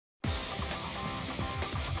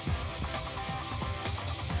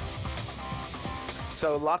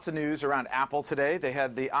So lots of news around Apple today. They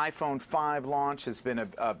had the iPhone 5 launch, has been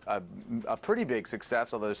a pretty big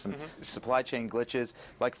success, although there's some supply chain glitches,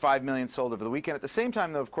 like 5 million sold over the weekend. At the same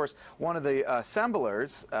time, though, of course, one of the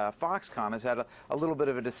assemblers, Foxconn, has had a little bit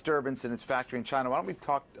of a disturbance in its factory in China. Why don't we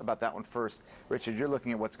talk about that one first? Richard, you're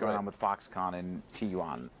looking at what's going on with Foxconn in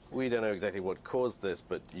Taiwan. We don't know exactly what caused this,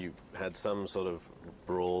 but you had some sort of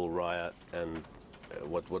brawl, riot, and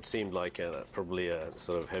what seemed like probably a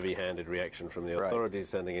sort of heavy-handed reaction from the authorities,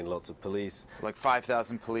 sending in lots of police. Like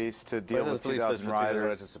 5,000 police to deal with 2,000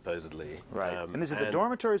 rioters. Supposedly. Right. And is it the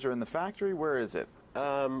dormitories or in the factory? Where is it?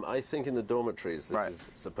 I think in the dormitories. This is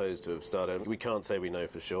supposed to have started. We can't say we know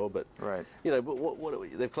for sure, but you know,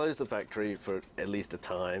 but they've closed the factory for at least a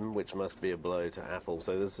time, which must be a blow to Apple.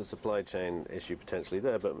 So there's a supply chain issue potentially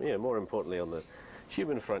there. But you know, more importantly, on the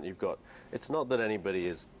human front, you've got. It's not that anybody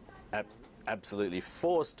is absolutely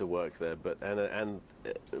forced to work there, but and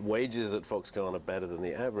wages at Foxconn are better than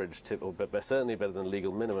the average tip, or certainly better than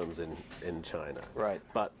legal minimums in China. Right.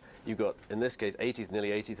 But you've got, in this case,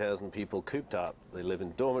 nearly 80,000 people cooped up. They live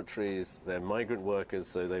in dormitories. They're migrant workers,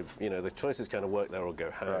 so they, you know, the choice is kind of work there or go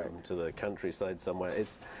home to the countryside somewhere.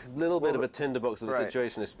 It's a little bit of a tinderbox of the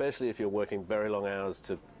situation, especially if you're working very long hours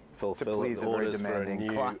to fulfill the orders for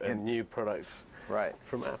a new product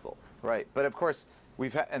from Apple. Right. But of course,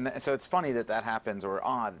 we've had, and so it's funny that happens, or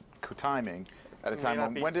odd timing at a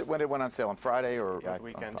time. When it went on sale, on Friday or the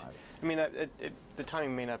weekend? I mean, the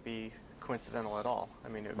timing may not be coincidental at all. I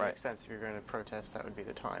mean, it would make sense if you're going to protest. That would be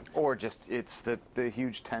the time. Or just it's the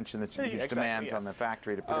huge tension, the huge demands on the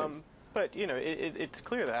factory to produce. But you know, it's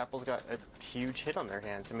clear that Apple's got a huge hit on their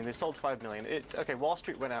hands. I mean, they sold 5 million. Okay, Wall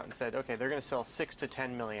Street went out and said, okay, they're going to sell 6 to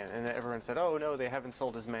 10 million, and then everyone said, oh no, they haven't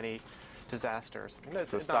sold as many. Disasters. No,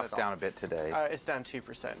 so stock's down a bit today. It's down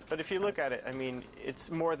 2%. But if you look at it, I mean, it's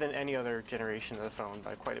more than any other generation of the phone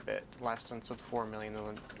by quite a bit. Last one sold 4 million, the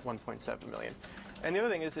one 1.7 million. And the other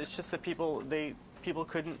thing is, it's just that people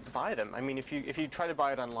couldn't buy them. I mean, if you try to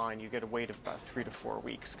buy it online, you get a wait of about 3 to 4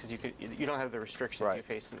 weeks because you don't have the restrictions you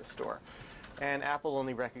face in the store. And Apple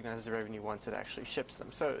only recognizes the revenue once it actually ships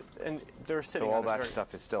them. So, and they're sitting on all that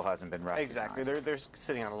stuff still hasn't been recognized. Exactly. They're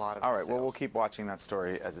sitting on a lot of All right. sales. Well, we'll keep watching that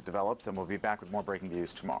story as it develops, and we'll be back with more Breaking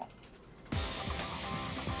Views tomorrow.